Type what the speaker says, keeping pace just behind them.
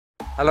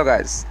Hello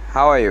guys,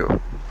 how are you?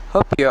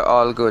 Hope you're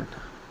all good.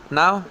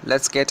 Now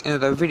let's get into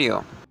the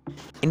video.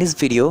 In this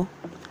video,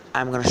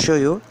 I'm gonna show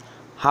you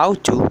how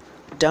to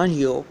turn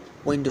your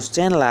Windows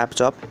 10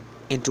 laptop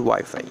into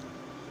Wi-Fi.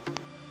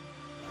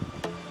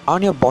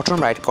 On your bottom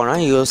right corner,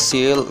 you'll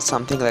see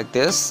something like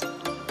this.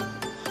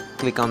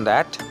 Click on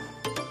that.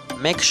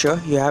 Make sure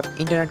you have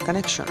internet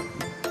connection.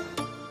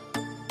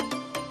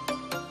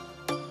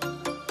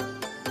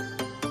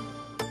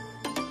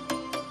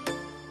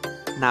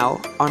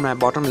 Now on my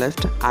bottom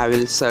left, I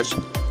will search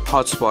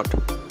hotspot,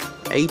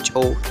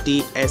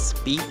 HOTSPOT.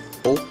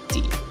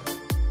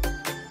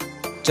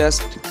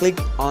 Just click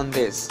on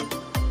this.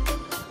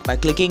 By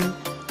clicking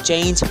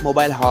change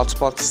mobile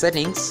hotspot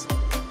settings,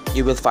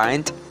 you will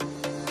find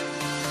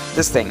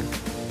this thing.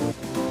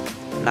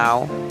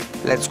 Now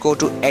let's go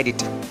to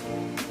edit.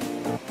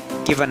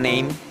 Give a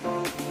name.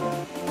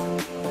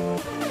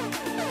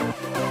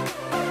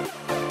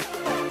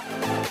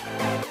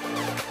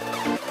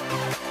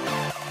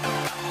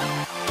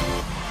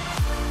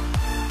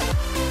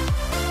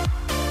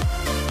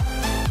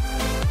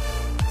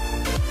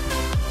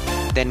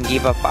 Then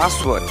give a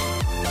password.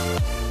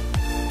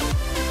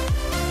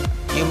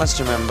 You must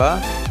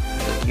remember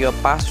your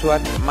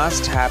password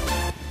must have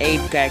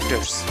 8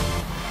 characters.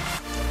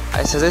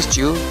 I suggest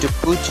you to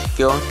put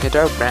your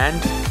network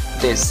brand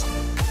this.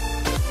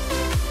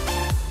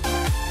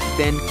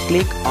 Then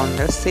click on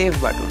the save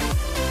button.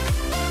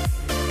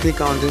 Click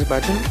on this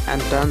button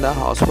and turn the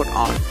hotspot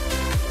on.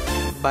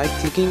 By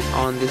clicking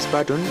on this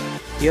button,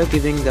 you are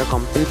giving the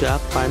computer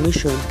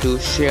permission to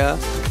share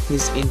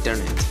his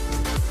internet.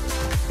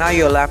 Now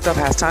your laptop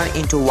has turned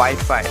into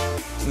Wi-Fi.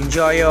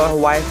 Enjoy your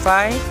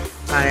Wi-Fi,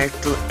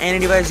 connect to any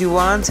device you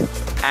want,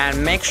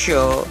 and make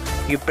sure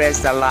you press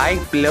the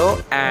like below.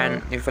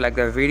 And if you like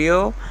the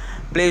video,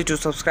 please do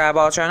subscribe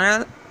our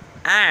channel,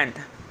 and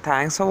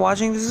thanks for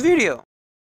watching this video.